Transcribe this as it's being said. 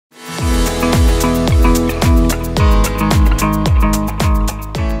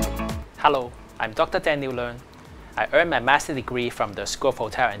Hello, I'm Dr. Daniel Leung. I earned my master's degree from the School of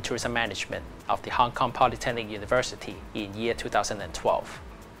Hotel and Tourism Management of the Hong Kong Polytechnic University in year 2012.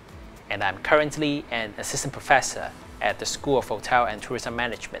 And I'm currently an assistant professor at the School of Hotel and Tourism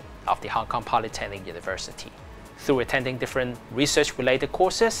Management of the Hong Kong Polytechnic University. Through attending different research-related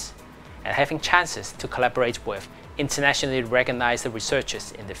courses and having chances to collaborate with internationally recognized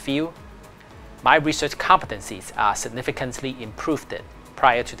researchers in the field, my research competencies are significantly improved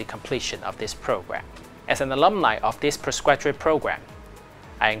prior to the completion of this program. As an alumni of this postgraduate program,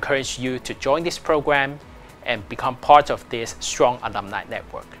 I encourage you to join this program and become part of this strong alumni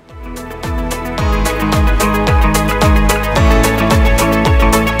network.